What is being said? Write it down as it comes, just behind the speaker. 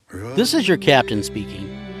This is your captain speaking.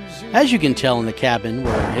 As you can tell in the cabin,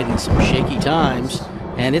 we're hitting some shaky times,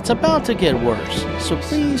 and it's about to get worse. So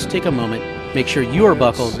please take a moment, make sure you are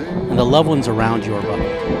buckled, and the loved ones around you are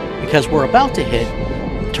buckled, because we're about to hit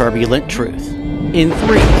turbulent truth. In 3,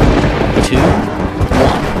 2,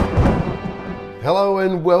 1. Hello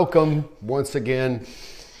and welcome once again.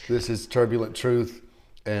 This is Turbulent Truth,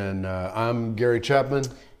 and I'm Gary Chapman.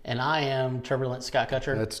 And I am Turbulent Scott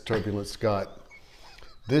Kutcher. That's Turbulent Scott.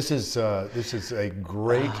 This is a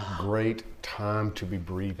great time to be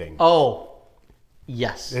breathing. Oh,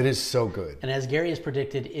 yes. It is so good. And as Gary has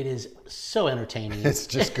predicted, it is so entertaining. It's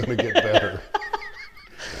just going to get better.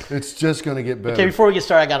 It's just going to get better. Okay, before we get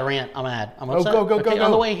started, I got a rant. I'm mad. I'm upset. Go.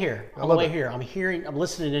 On the way here. I'm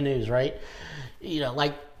listening to news, right? You know,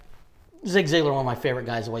 like Zig Ziglar, one of my favorite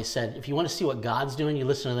guys, always said, if you want to see what God's doing, you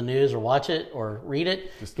listen to the news or watch it or read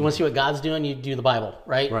it. If you want to see what God's doing, you do the Bible,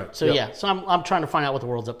 right? Right. So so I'm trying to find out what the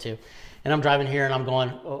world's up to. And I'm driving here and I'm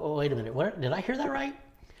going, oh wait a minute, what, did I hear that right?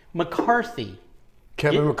 McCarthy.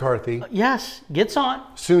 Kevin McCarthy. Yes, gets on.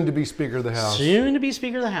 Soon to be Speaker of the House. Soon to be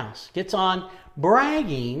Speaker of the House. Gets on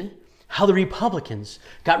bragging how the Republicans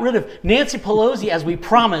got rid of Nancy Pelosi as we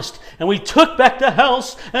promised, and we took back the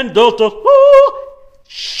House and Delta.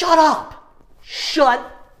 Shut up.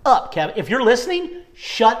 Shut up, Kevin. If you're listening,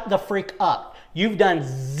 shut the freak up. You've done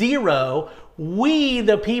zero. We,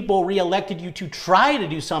 the people, reelected you to try to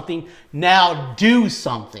do something. Now do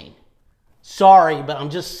something. Sorry, but I'm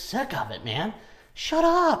just sick of it, man. Shut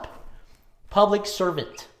up. Public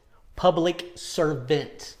servant. Public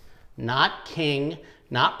servant. Not king,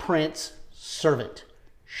 not prince, servant.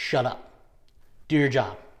 Shut up. Do your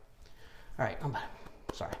job. All right, I'm back.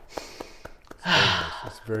 Sorry.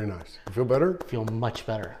 That's very nice. You feel better? Feel much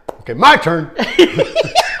better. Okay, my turn.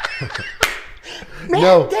 Man,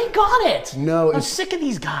 No. they got it. No, I'm sick of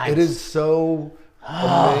these guys. It is so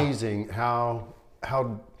amazing how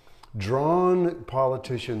drawn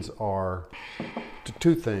politicians are to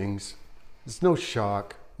two things. It's no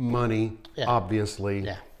shock. Money, obviously.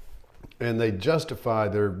 Yeah. And they justify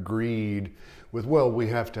their greed with, well, we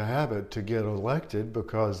have to have it to get elected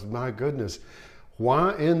because, my goodness,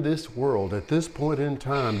 why in this world at this point in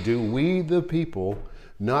time do we, the people,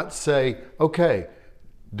 not say, okay,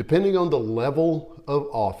 depending on the level of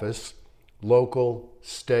office, local,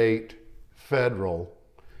 state, federal,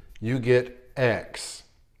 you get X.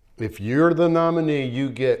 If you're the nominee, you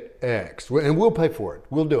get X. And we'll pay for it.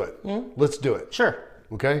 We'll do it. Mm-hmm. Let's do it. Sure.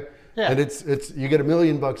 Okay? Yeah. And it's you get $1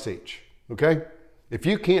 million each. Okay? If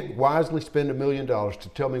you can't wisely spend $1 million to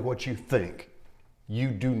tell me what you think, you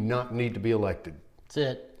do not need to be elected. That's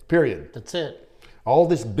it. Period. That's it. All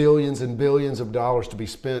this billions and billions of dollars to be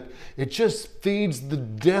spent, it just feeds the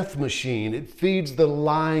death machine. It feeds the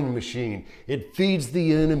lying machine. It feeds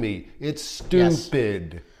the enemy. It's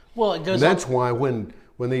stupid. Yes. Well, it goes and that's why when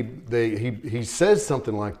he says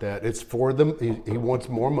something like that, it's for them. He wants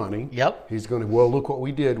more money. Yep. He's going to, well, look what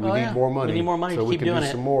we did. We need more money. We need more money so to we keep can doing do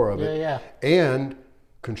it. some more of it. Yeah. And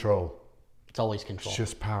control. It's always control. It's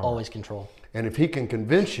just power. Always control. And if he can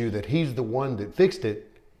convince you that he's the one that fixed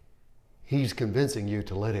it, he's convincing you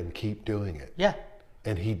to let him keep doing it. Yeah.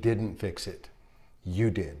 And he didn't fix it. You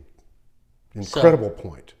did. Incredible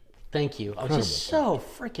point. Thank you. I was just so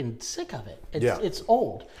freaking sick of it. It's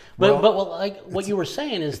old. Well, but like what you were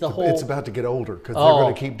saying is It's about to get older because they're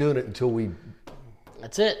going to keep doing it until we...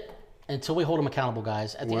 That's it. Until we hold them accountable,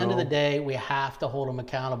 guys. At the end of the day, we have to hold them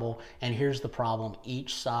accountable. And here's the problem.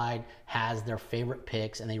 Each side has their favorite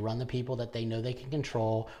picks, and they run the people that they know they can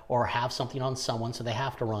control or have something on someone, so they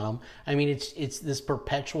have to run them. I mean, it's this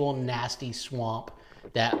perpetual nasty swamp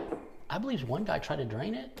that I believe one guy tried to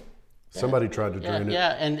drain it. Somebody tried to drain it.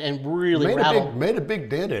 Yeah, and really made a big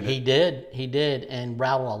dent in it. He did, and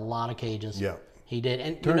rattled a lot of cages. Yeah. He did.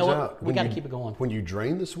 And Turns you know what? out, We got to keep it going. When you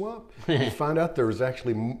drain the swamp, you find out there was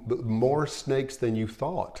actually more snakes than you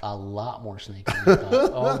thought. A lot more snakes than you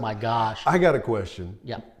thought. Oh, my gosh. I got a question.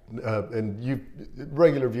 Yeah. And you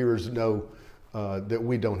regular viewers know that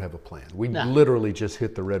we don't have a plan. We literally just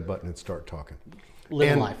hit the red button and start talking.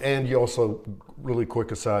 Living life. And you also, really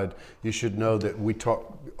quick aside, you should know that we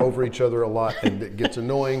talk over each other a lot and it gets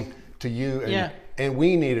annoying to you. And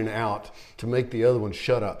we need an out to make the other one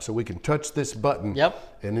shut up so we can touch this button.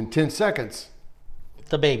 Yep. And in 10 seconds,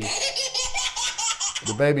 the baby.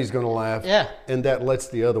 The baby's going to laugh. Yeah. And that lets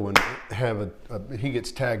the other one have he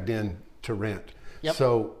gets tagged in to rent. Yep.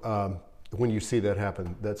 So when you see that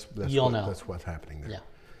happen, that's what's happening there. Yeah.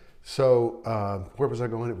 So where was I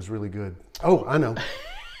going? It was really good. Oh, I know.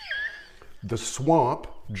 The swamp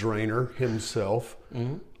drainer himself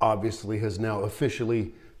obviously has now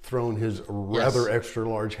officially thrown his rather extra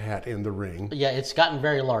large hat in the ring. Yeah, it's gotten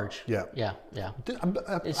very large. Yeah. Yeah, yeah.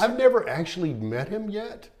 I've never actually met him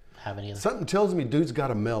yet. Haven't either. Something tells me dude's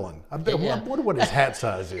got a melon. I wonder what his hat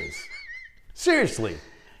size is. Seriously,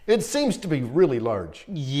 it seems to be really large.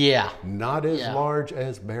 Yeah. Not as large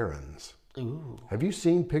as Barron's. Ooh. Have you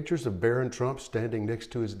seen pictures of Barron Trump standing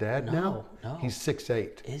next to his dad now? No. He's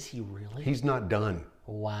 6'8". Is he really? He's not done.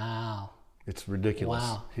 Wow. It's ridiculous.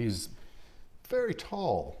 Wow. He's very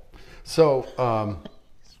tall. So,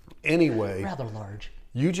 anyway. Rather large.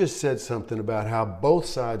 You just said something about how both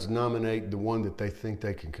sides nominate the one that they think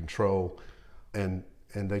they can control, and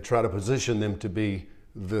they try to position them to be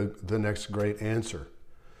the next great answer.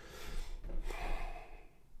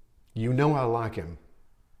 You know I like him.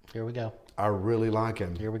 Here we go. I really like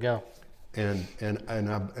him. Here we go. And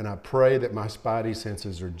I pray that my spidey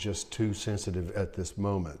senses are just too sensitive at this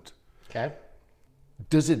moment. Okay.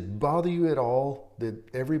 Does it bother you at all that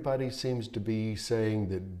everybody seems to be saying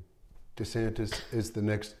that DeSantis is the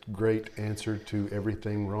next great answer to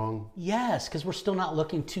everything wrong? Yes, because we're still not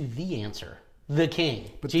looking to the answer, the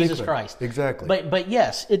King, But Jesus think Christ. Exactly. But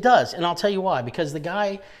yes, it does, and I'll tell you why. Because the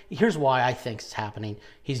guy, here's why I think it's happening.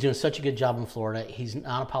 He's doing such a good job in Florida. He's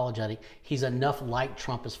not apologetic. He's enough like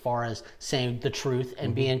Trump as far as saying the truth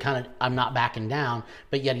and being kind of, I'm not backing down.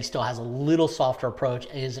 But yet he still has a little softer approach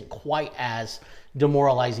and isn't quite as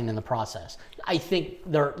demoralizing in the process. I think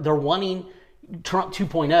they're wanting Trump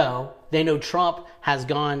 2.0. They know Trump has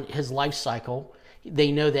gone his life cycle.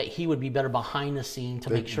 They know that he would be better behind the scene to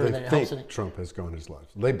make sure that it helps. Trump has gone his life.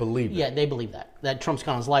 They believe it. Yeah, they believe that Trump's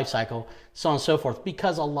gone his life cycle, so on and so forth.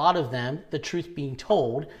 Because a lot of them, the truth being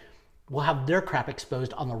told, will have their crap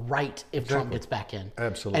exposed on the right if Trump gets back in.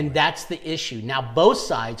 Absolutely. And that's the issue. Now, both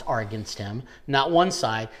sides are against him, not one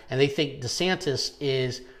side. And they think DeSantis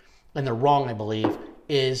is, and they're wrong, I believe,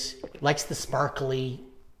 likes the sparkly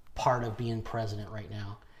part of being president right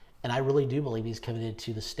now. And I really do believe he's committed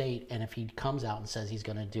to the state. And if he comes out and says he's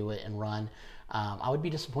going to do it and run, I would be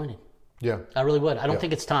disappointed. Yeah. I really would. I don't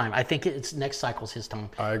think it's time. I think it's next cycle's his time.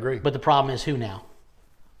 I agree. But the problem is who now?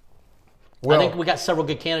 Well, I think we got several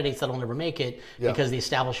good candidates that'll never make it because the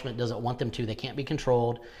establishment doesn't want them to. They can't be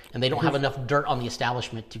controlled, and they don't have enough dirt on the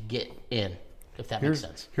establishment to get in, if that makes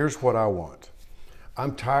sense. Here's what I want.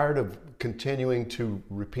 I'm tired of continuing to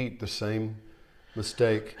repeat the same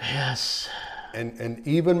mistake. Yes. And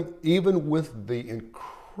even with the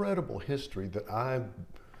incredible history that I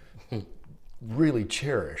really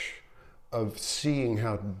cherish of seeing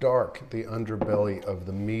how dark the underbelly of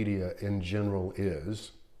the media in general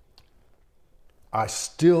is, I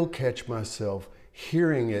still catch myself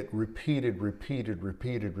hearing it repeated.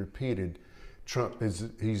 Trump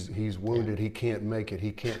he's wounded. He can't make it.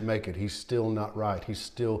 He's still not right. He's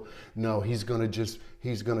going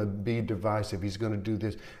to be divisive. He's going to do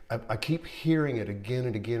this. I keep hearing it again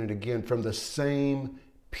and again and again from the same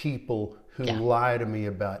people who lie to me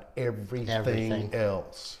about everything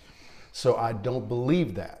else. So I don't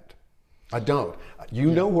believe that. I don't.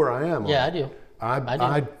 You know where I am. Yeah, I do.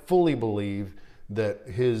 I fully believe that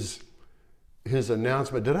his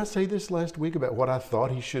announcement, did I say this last week about what I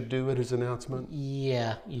thought he should do at his announcement?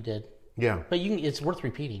 Yeah, you did. Yeah. But it's worth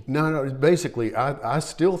repeating. No, basically, I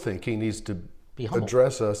still think he needs to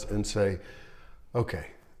address us and say, okay,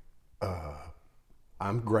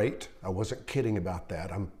 I'm great. I wasn't kidding about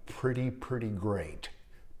that. I'm pretty great,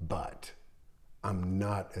 but I'm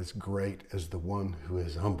not as great as the one who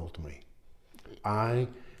has humbled me. I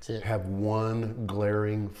have one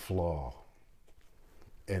glaring flaw.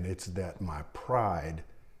 And it's that my pride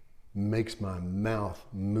makes my mouth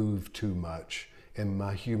move too much, and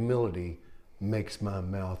my humility makes my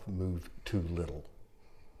mouth move too little.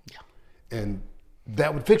 Yeah. And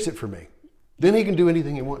that would fix it for me. Then he can do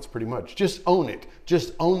anything he wants, pretty much. Just own it.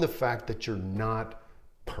 Just own the fact that you're not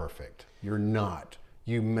perfect. You're not.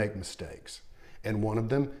 You make mistakes. And one of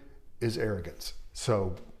them is arrogance.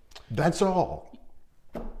 So that's all.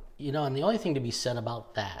 You know, and the only thing to be said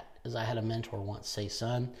about that is I had a mentor once say,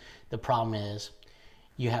 son, the problem is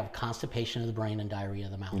you have constipation of the brain and diarrhea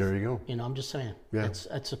of the mouth. There you go. You know, I'm just saying. Yeah.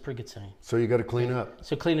 That's a pretty good saying. So you got to clean up.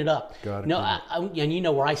 So clean it up. Got it. No, and you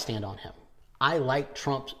know where I stand on him. I like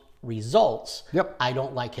Trump's results. Yep. I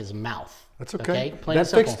don't like his mouth. That's okay. Plain that and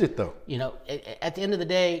simple. fixed it, though. You know, at the end of the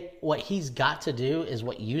day, what he's got to do is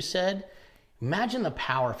what you said. Imagine the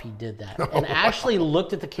power if he did that and actually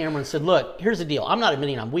looked at the camera and said, look, here's the deal. I'm not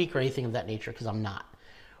admitting I'm weak or anything of that nature because I'm not.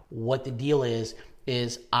 What the deal is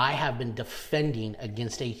I have been defending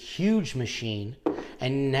against a huge machine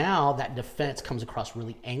And now that defense comes across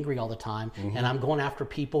really angry all the time. And I'm going after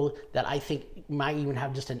people that I think might even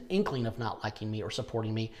have just an inkling of not liking me or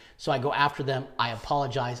supporting me. So I go after them. I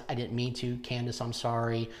apologize. I didn't mean to. Candace, I'm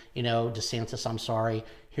sorry. DeSantis, I'm sorry.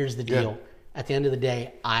 Here's the deal. At the end of the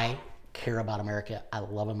day, I care about America. I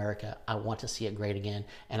love America. I want to see it great again.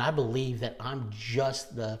 And I believe that I'm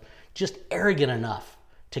just arrogant enough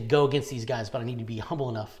to go against these guys, but I need to be humble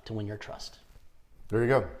enough to win your trust. There you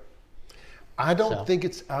go. I don't think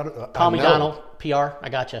it's out of... Call me Donald, PR, I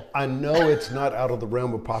got you. I know it's not out of the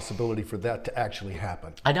realm of possibility for that to actually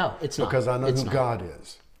happen. I know, it's not. Because I know who God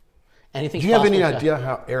is. Anything's Do you have any possible, idea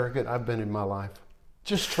how arrogant I've been in my life?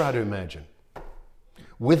 Just try to imagine.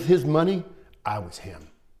 With his money, I was him.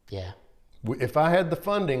 Yeah. If I had the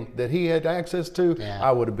funding that he had access to,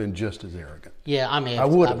 I would have been just as arrogant. Yeah, I may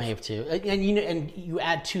have too. And you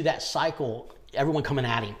add to that cycle, everyone coming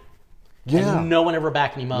at him. Yeah. And no one ever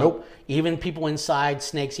backing him up. Nope. Even people inside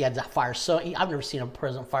Snakes, he had to fire. I've never seen a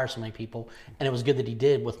president fire so many people, and it was good that he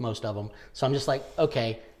did with most of them. So I'm just like,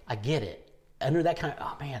 okay, I get it. Under that kind of,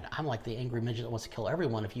 oh man, I'm like the angry midget that wants to kill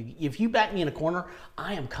everyone. If you back me in a corner,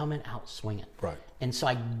 I am coming out swinging. Right. And so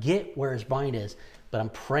I get where his mind is, but I'm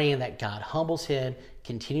praying that God humbles him,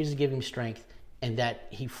 continues to give him strength, and that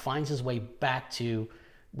he finds his way back to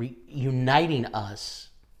uniting us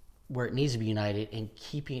where it needs to be united and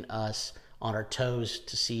keeping us on our toes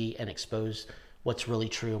to see and expose what's really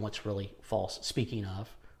true and what's really false. Speaking of,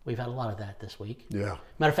 we've had a lot of that this week. Yeah.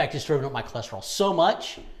 Matter of fact, it's driven up my cholesterol so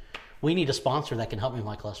much, we need a sponsor that can help me with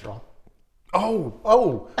my cholesterol.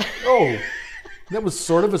 Oh. That was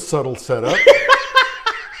sort of a subtle setup.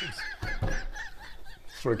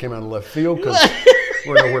 Sort of came out of left field because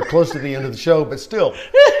we're close to the end of the show, but still,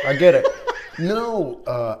 I get it. No,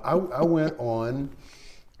 I went on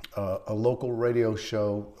a local radio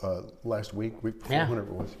show last week before, whenever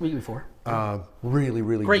it was. Week before. Really,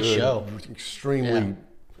 really great good. show.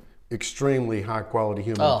 Extremely high quality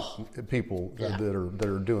human people Yeah. that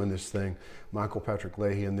are doing this thing. Michael Patrick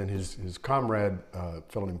Leahy, and then his comrade, a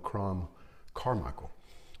fellow named Carmichael.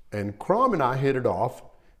 And Crom and I hit it off.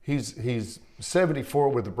 He's 74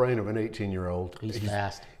 with the brain of an 18-year-old. He's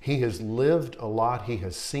fast. He has lived a lot. He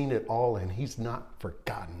has seen it all, and he's not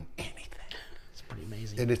forgotten anything. It's pretty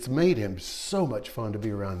amazing. And it's made him so much fun to be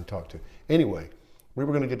around and talk to. Anyway, we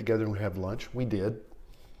were going to get together and have lunch. We did.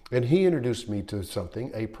 And he introduced me to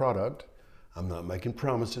something, a product. I'm not making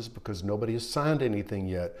promises because nobody has signed anything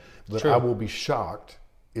yet, but True. I will be shocked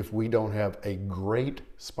if we don't have a great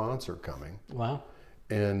sponsor coming. Wow.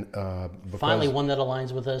 And Finally, one that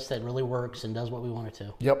aligns with us, that really works and does what we want it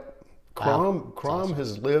to. Yep. Wow. Crom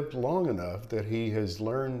has lived long enough that he has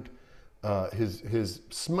learned his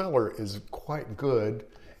smeller is quite good.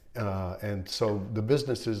 And so the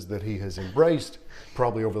businesses that he has embraced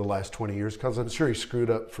probably over the last 20 years, because I'm sure he screwed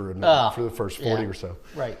up for the first 40 or so.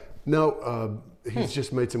 Right. No, he's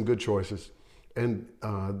just made some good choices. And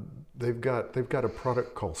they've got a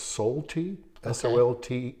product called Soul Tea.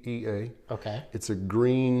 SOLTEA. Okay. It's a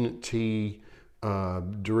green tea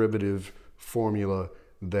derivative formula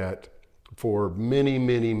that for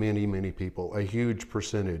many people, a huge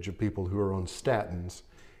percentage of people who are on statins,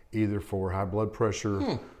 either for high blood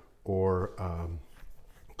pressure or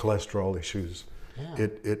cholesterol issues,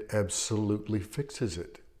 it absolutely fixes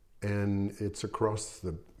it. And it's across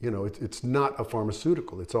the, it's not a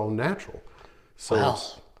pharmaceutical, it's all natural. So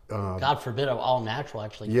wow. God forbid all natural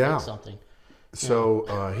actually fix something. So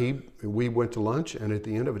we went to lunch, and at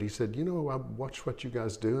the end of it, he said, I watch what you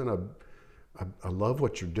guys do, and I love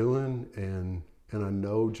what you're doing, and I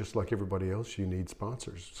know, just like everybody else, you need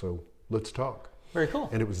sponsors. So let's talk. Very cool.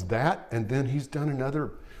 And it was that, and then he's done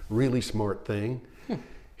another really smart thing.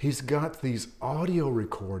 He's got these audio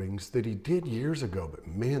recordings that he did years ago, but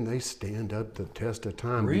man, they stand up the test of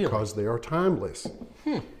time because they are timeless.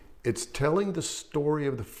 It's telling the story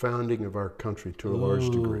of the founding of our country to a large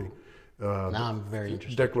degree. Now I'm very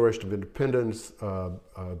interested. Declaration of Independence,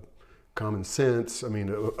 Common Sense. I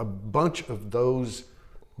mean, a bunch of those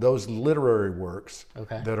literary works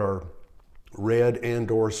that are read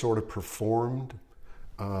and or sort of performed,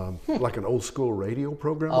 like an old school radio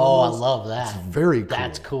program. Almost. I love that. It's very cool.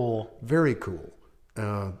 That's cool. Very cool.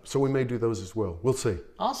 So we may do those as well. We'll see.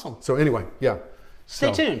 Awesome. So anyway,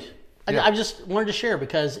 Stay tuned. I just wanted to share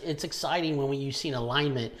because it's exciting when you see an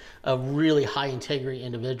alignment of really high integrity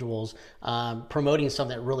individuals promoting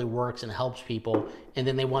something that really works and helps people, and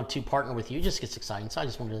then they want to partner with you. It just gets exciting. So I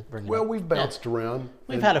just wanted to bring it up. Well, we've bounced around.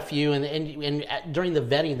 We've had a few, and during the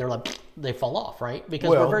vetting, they're like, they fall off, right? Because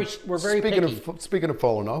we're very picky. Speaking of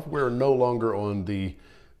falling off, we're no longer on the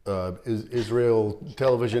Israel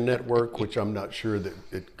Television Network, which I'm not sure that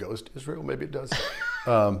it goes to Israel. Maybe it does.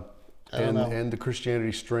 And the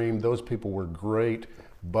Christianity Stream. Those people were great,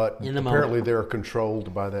 but apparently they're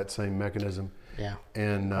controlled by that same mechanism. Yeah.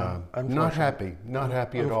 And not happy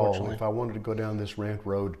at all. If I wanted to go down this rant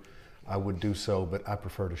road, I would do so, but I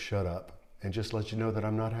prefer to shut up and just let you know that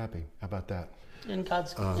I'm not happy. How about that? And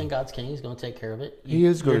God's king. He's going to take care of it. He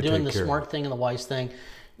is going to take care of it. You're doing the smart thing and the wise thing.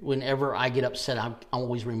 Whenever I get upset, I'm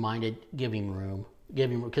always reminded, give him room.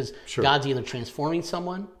 Because God's either transforming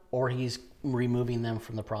someone or he's removing them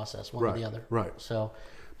from the process, one or the other. Right. So,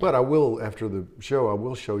 but I will, after the show, I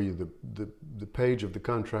will show you the page of the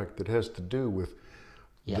contract that has to do with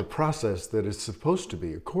the process that is supposed to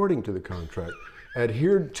be, according to the contract,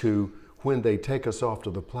 adhered to when they take us off to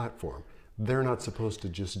the platform. They're not supposed to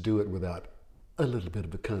just do it without a little bit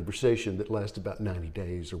of a conversation that lasts about 90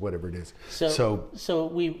 days or whatever it is. So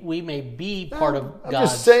we may be part of God's... I'm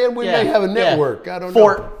just saying we may have a network. I don't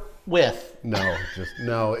know.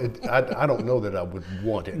 I don't know that I would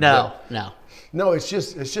want it. No, it's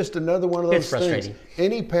just another one of those things. It's frustrating.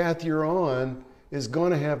 Any path you're on is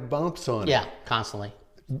going to have bumps on it. Yeah, constantly.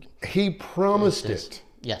 He promised it.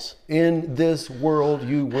 Yes. In this world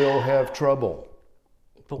you will have trouble.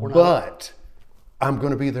 But we're not. But I'm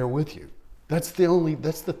going to be there with you. That's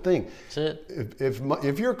the thing. That's it.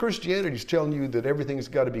 If your Christianity is telling you that everything's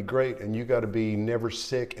got to be great and you got to be never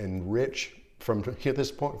sick and rich from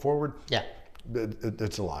this point forward,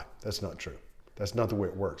 it's a lie. That's not true. That's not the way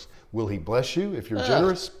it works. Will he bless you if you're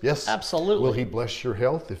generous? Yes. Absolutely. Will he bless your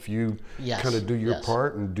health if you kind of do your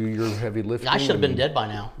part and do your heavy lifting? I should have been dead by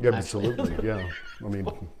now. Yeah, absolutely. Yeah. I mean,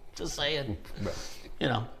 just saying. But,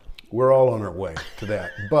 we're all on our way to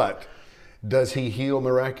that. But does he heal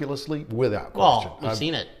miraculously? Without question. Well, we've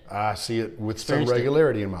seen it. I see it with some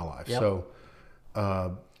regularity in my life. Yep. So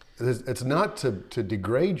it's not to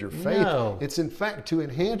degrade your faith. No. It's in fact to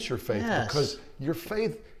enhance your faith because your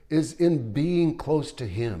faith is in being close to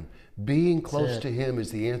him. Being close to him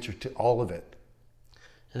is the answer to all of it.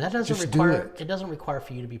 And that doesn't require, it doesn't require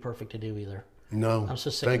for you to be perfect to do either. No. I'm so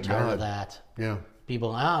sick and tired of that. Yeah.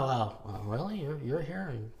 People, well, really? You're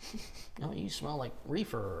here and you smell like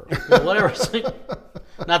reefer or whatever.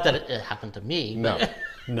 Not that it happened to me. No,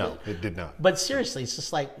 it did not. But seriously, it's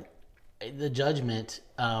just like the judgment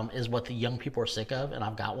is what the young people are sick of, and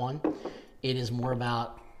I've got one. It is more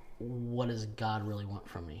about what does God really want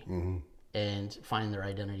from me and finding their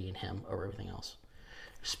identity in him over everything else.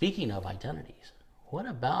 Speaking of identities, what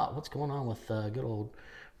about what's going on with good old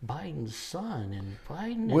Biden's son and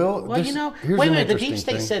Biden? The deep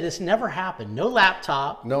state said this never happened. No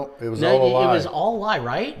laptop. No, it was all a lie. It was all a lie,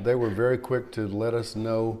 right? They were very quick to let us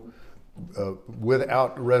know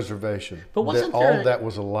without reservation that all that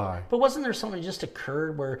was a lie. But wasn't there something that just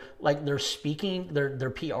occurred where, like, they're speaking, their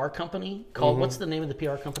PR company called, what's the name of the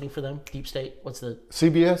PR company for them? Deep State? What's the...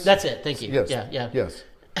 CBS? That's it. Thank you. Yes. Yeah. Yes.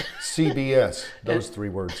 CBS. Those 3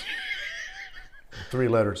 words. 3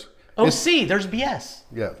 letters. There's BS.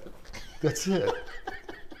 Yeah, that's it.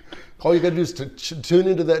 All you got to do is to tune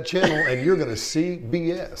into that channel, and you're going to see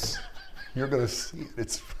BS. You're going to see it.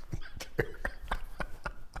 It's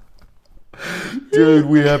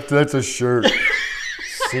dude. That's a shirt.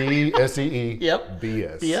 CSEE. Yep.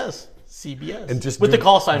 BS. BS. CBS. And just with the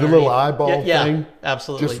call sign. The little eyeball thing.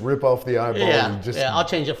 Absolutely. Just rip off the eyeball. And I'll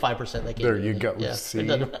change it 5%. There you go. Yeah.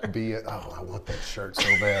 CBS. Oh, I want that shirt so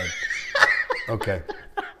bad. Okay.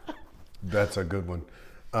 That's a good one.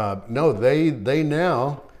 No, they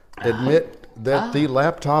now admit that the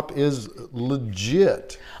laptop is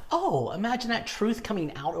legit. Oh, imagine that truth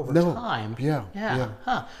coming out over time. Yeah.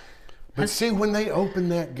 Huh. But see, when they open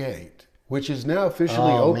that gate, which is now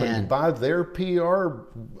officially opened by their PR arm.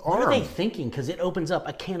 What are they thinking? Because it opens up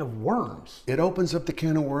a can of worms. It opens up the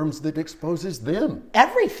can of worms that exposes them.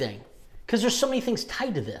 Everything. Because there's so many things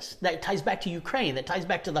tied to this. That ties back to Ukraine. That ties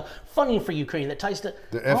back to the funding for Ukraine. That ties to...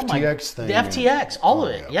 The FTX thing. The FTX. All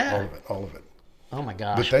of it. All of it. Oh, my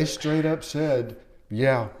gosh. But they straight up said,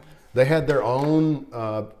 they had their own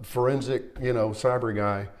forensic, cyber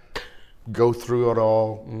guy go through it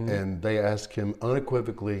all. And they asked him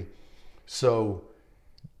unequivocally, so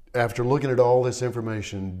after looking at all this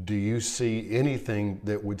information, do you see anything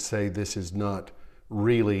that would say this is not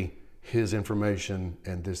really his information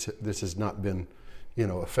and this has not been,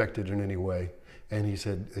 affected in any way? And he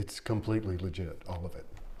said, it's completely legit, all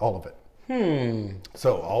of it.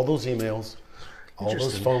 So all those emails, all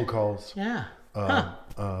those phone calls. Yeah.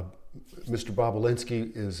 Mr.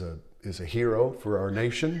 Bobolinsky is a hero for our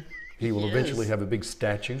nation. He will eventually have a big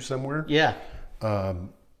statue somewhere. Yeah.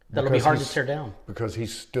 That'll be hard to tear down. Because he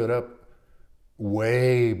stood up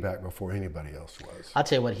way back before anybody else was. I'll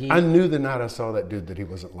tell you what, I knew the night I saw that dude that he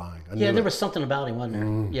wasn't lying. I there was something about him,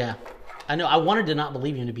 wasn't there? Yeah. I know. I wanted to not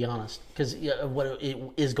believe him, to be honest, because what it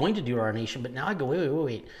is going to do to our nation. But now I go,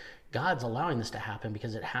 wait. God's allowing this to happen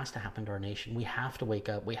because it has to happen to our nation. We have to wake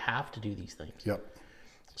up. We have to do these things. Yep.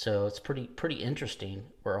 So it's pretty interesting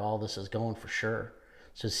where all this is going for sure.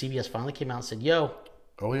 So CBS finally came out and said, "Yo,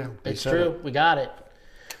 oh yeah, it's true. We got it."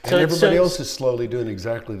 And everybody else is slowly doing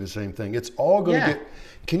exactly the same thing. It's all going to get.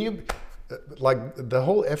 Can you, like the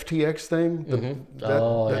whole FTX thing,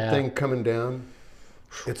 that thing coming down?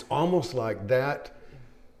 It's almost like that,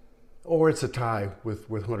 or it's a tie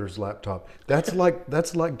with Hunter's laptop. That's like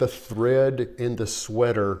the thread in the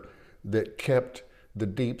sweater that kept the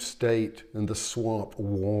deep state and the swamp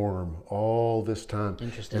warm all this time.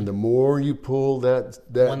 Interesting. And the more you pull that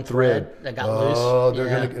one thread that got loose,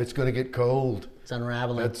 it's going to get cold. It's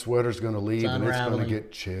unraveling. That sweater's going to leave, and it's going to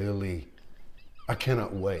get chilly. I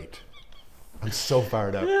cannot wait. I'm so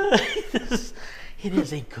fired up. It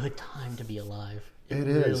is a good time to be alive. It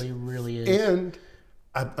really, really is. And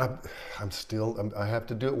I have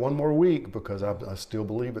to do it one more week because I still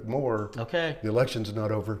believe it more. Okay. The election's not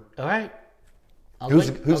over. All right.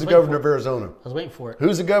 Who's the governor of Arizona? I was waiting for it.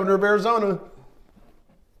 Who's the governor of Arizona?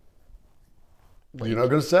 Lake. You're not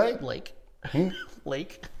going to say? Lake.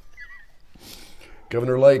 Lake.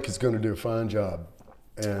 Governor Lake is going to do a fine job.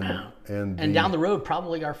 And down the road,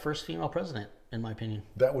 probably our first female president, in my opinion.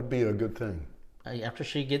 That would be a good thing. After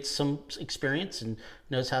she gets some experience and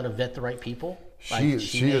knows how to vet the right people. She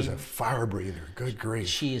is a fire breather. Good grief.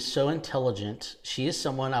 She is so intelligent. She is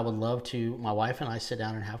someone I would love to, my wife and I sit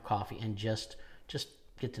down and have coffee and just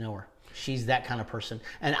get to know her. She's that kind of person.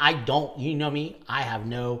 And I don't, you know me, I have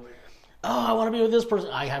no, I want to be with this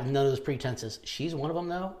person. I have none of those pretenses. She's one of them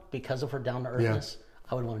though, because of her down-to-earthness.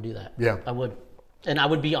 I would want to do that. Yeah. I would. And I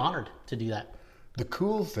would be honored to do that. The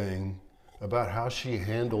cool thing about how she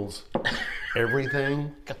handles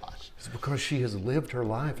everything is because she has lived her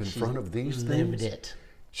life in front of these things. Lived it.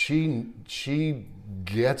 She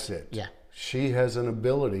gets it. Yeah. She has an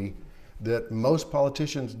ability that most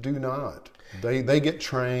politicians do not. They get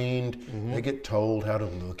trained, they get told how to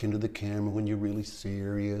look into the camera when you're really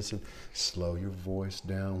serious and slow your voice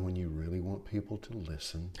down when you really want people to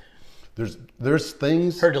listen. There's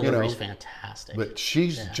things. Her delivery's fantastic. But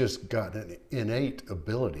she's just got an innate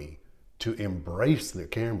ability to embrace the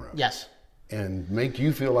camera. Yes. And make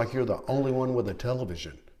you feel like you're the only one with a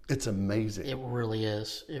television. It's amazing. It really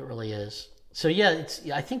is. It really is. So yeah,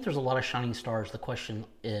 I think there's a lot of shining stars. The question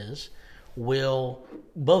is, will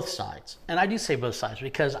both sides, and I do say both sides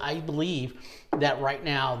because I believe that right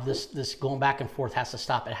now this going back and forth has to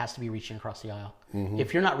stop. It has to be reaching across the aisle.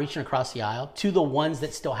 If you're not reaching across the aisle to the ones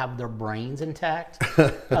that still have their brains intact,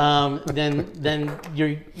 then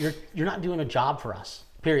you're not doing a job for us.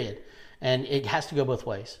 Period. And it has to go both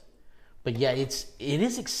ways. But yeah, it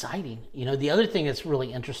is exciting. You know, the other thing that's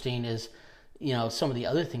really interesting is, you know, some of the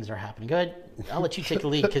other things are happening. Go ahead. I'll let you take the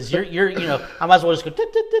lead because you're you know, I might as well just go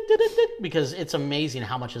because it's amazing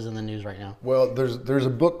how much is in the news right now. Well, there's a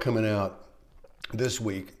book coming out this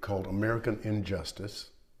week called American Injustice.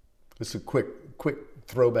 It's a quick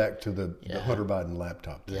throwback to the Hunter Biden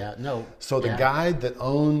laptop thing. Yeah, no. So the guy that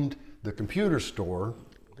owned the computer store,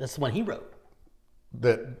 that's the one he wrote.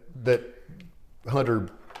 That Hunter,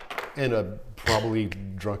 in a probably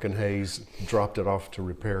drunken haze, dropped it off to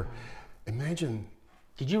repair. Imagine.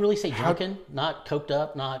 Did you really say drunken? Not coked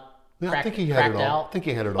up? Not cracked, I think he had it all. I think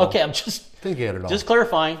he had it all. Okay, I think he had it all. Just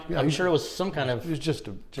clarifying. Yeah, I'm sure it was some kind of. It was just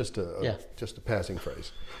a passing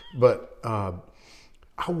phrase, but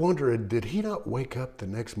I wonder, did he not wake up the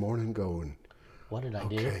next morning going, "What did I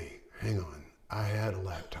do? Okay, hang on. I had a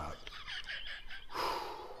laptop.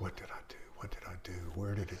 What did I do? What did I do?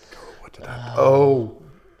 Where did it go? What did I do?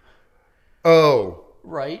 Oh.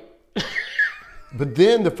 Right. But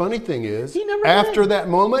then the funny thing is, after that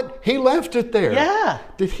moment, he left it there. Yeah.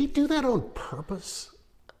 Did he do that on purpose?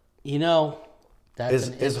 You know,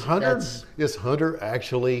 is Hunter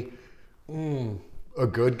actually a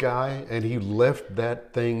good guy, and he left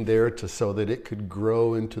that thing there so that it could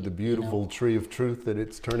grow into the beautiful tree of truth that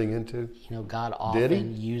it's turning into? You know, God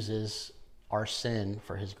often uses our sin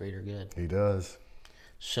for His greater good. He does.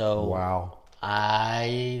 So wow.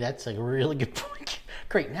 That's a really good point.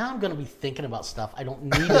 Great. Now I'm going to be thinking about stuff I don't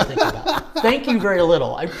need to think about. Thank you very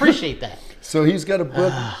little. I appreciate that. So he's got a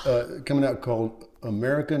book coming out called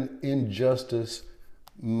American Injustice,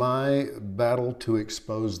 My Battle to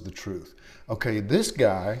Expose the Truth. Okay, this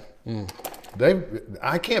guy,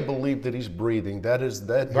 I can't believe that he's breathing.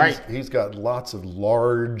 He's got lots of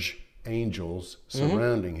large angels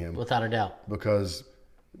surrounding him. Without a doubt. Because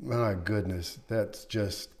My goodness, it's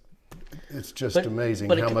just amazing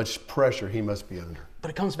how much pressure he must be under. But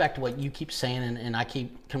it comes back to what you keep saying, and I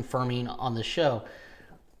keep confirming on the show.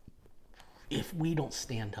 If we don't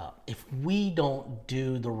stand up, if we don't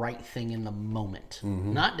do the right thing in the moment,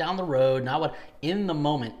 not down the road, not what, in the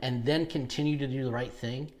moment, and then continue to do the right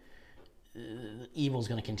thing, evil's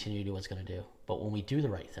going to continue to do what it's going to do. But when we do the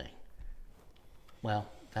right thing, well,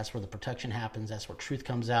 that's where the protection happens. That's where truth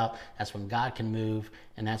comes out. That's when God can move,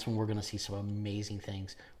 and that's when we're going to see some amazing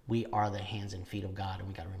things. We are the hands and feet of God, and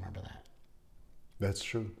we got to remember that. That's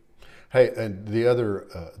true. Hey, and the other,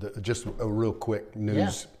 just a real quick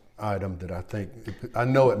news item that I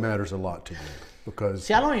know it matters a lot to you because.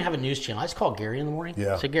 See, I don't even have a news channel. I just call Gary in the morning.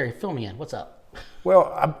 Yeah. So Gary, fill me in. What's up?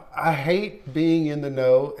 Well, I hate being in the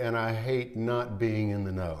know, and I hate not being in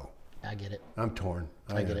the know. I get it. I'm torn.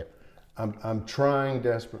 I get it. I'm trying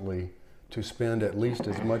desperately to spend at least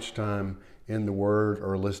as much time in the Word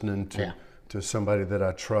or listening to somebody that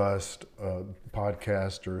I trust, a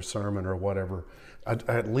podcast or a sermon or whatever. I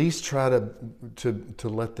at least try to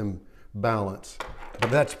let them balance.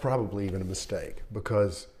 But that's probably even a mistake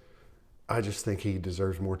because I just think he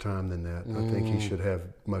deserves more time than that. I think he should have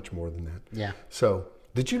much more than that. Yeah. So,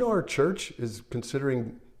 did you know our church is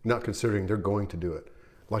not considering, they're going to do it,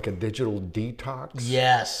 like a digital detox?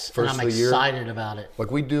 Yes, first and of I'm the year? excited about it. Like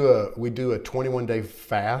we do a 21-day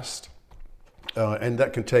fast, and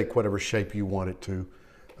that can take whatever shape you want it to.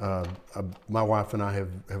 My wife and I have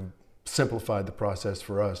simplified the process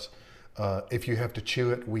for us. If you have to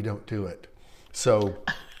chew it, we don't do it. So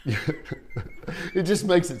it just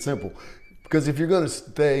makes it simple. Because if you're going to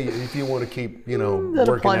stay, if you want to keep,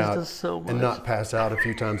 working out and not pass out a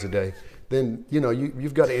few times a day, then,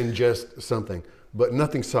 you've got to ingest something, but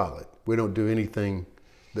nothing solid. We don't do anything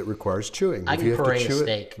that requires chewing. I if can you have puree to chew a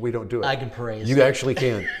steak. it, we don't do it. I can puree a You steak. actually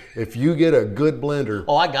can. If you get a good blender,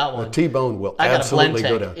 I got one. a T-bone will I got absolutely a blend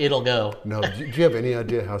go tank. down. It'll go. No, do you have any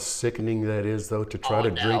idea how sickening that is, though, to try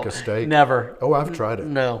to drink a steak? Never. Oh, I've tried it.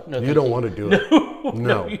 No, You don't want to do it.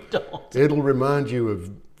 No, you don't. It'll remind you of.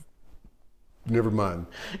 Never mind.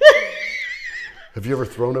 Have you ever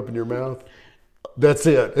thrown up in your mouth? That's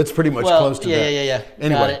it. It's pretty much close to that. Yeah.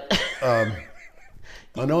 Anyway, Got it.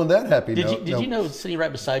 I know on that happy Did note. you know sitting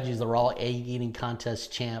right beside you is the raw egg eating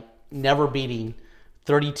contest champ, never beating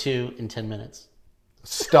 32 in 10 minutes?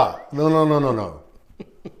 Stop. No.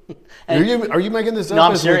 Are you making this up? No,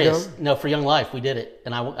 I'm as serious. We go? No, for Young Life, we did it,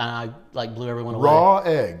 and I blew everyone away. Raw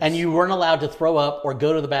eggs. And you weren't allowed to throw up or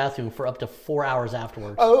go to the bathroom for up to 4 hours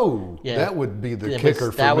afterwards. Oh, Yeah. that would be the It kicker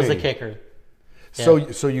was, for that me. was the kicker.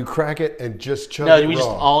 So you crack it and just chug No, it we raw. just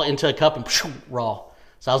all into a cup and raw.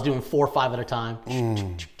 So I was doing 4 or 5 at a time.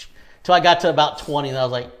 Till I got to about 20, and I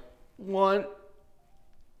was like, 1,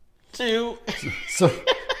 2.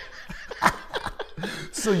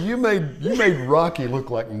 So you made Rocky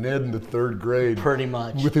look like Ned in the 3rd grade. Pretty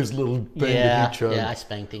much. With his little thing Yeah, that he chugged. yeah, I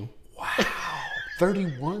spanked him. Wow.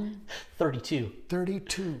 31? 32.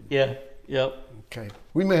 32. Yeah, yep. Okay.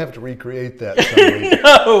 We may have to recreate that someday.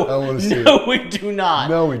 No, I want to see no, it. we do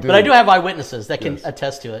not. No, we do. But I do have eyewitnesses that can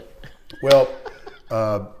attest to it. Well,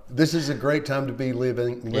 this is a great time to be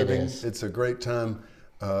living. It is. It's a great time.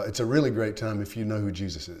 It's a really great time if you know who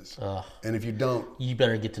Jesus is. And if you don't, You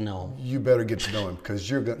better get to know him. you better get to know him because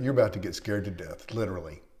you're about to get scared to death,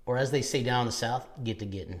 literally. Or as they say down in the South, get to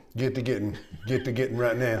getting. Get to getting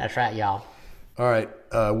right now. That's right, y'all. All right.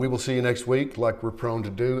 We will see you next week like we're prone to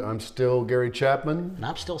do. I'm still Gary Chapman. And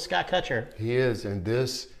I'm still Scott Kutcher. He is, and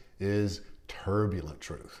this is Turbulent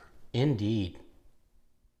Truth. Indeed.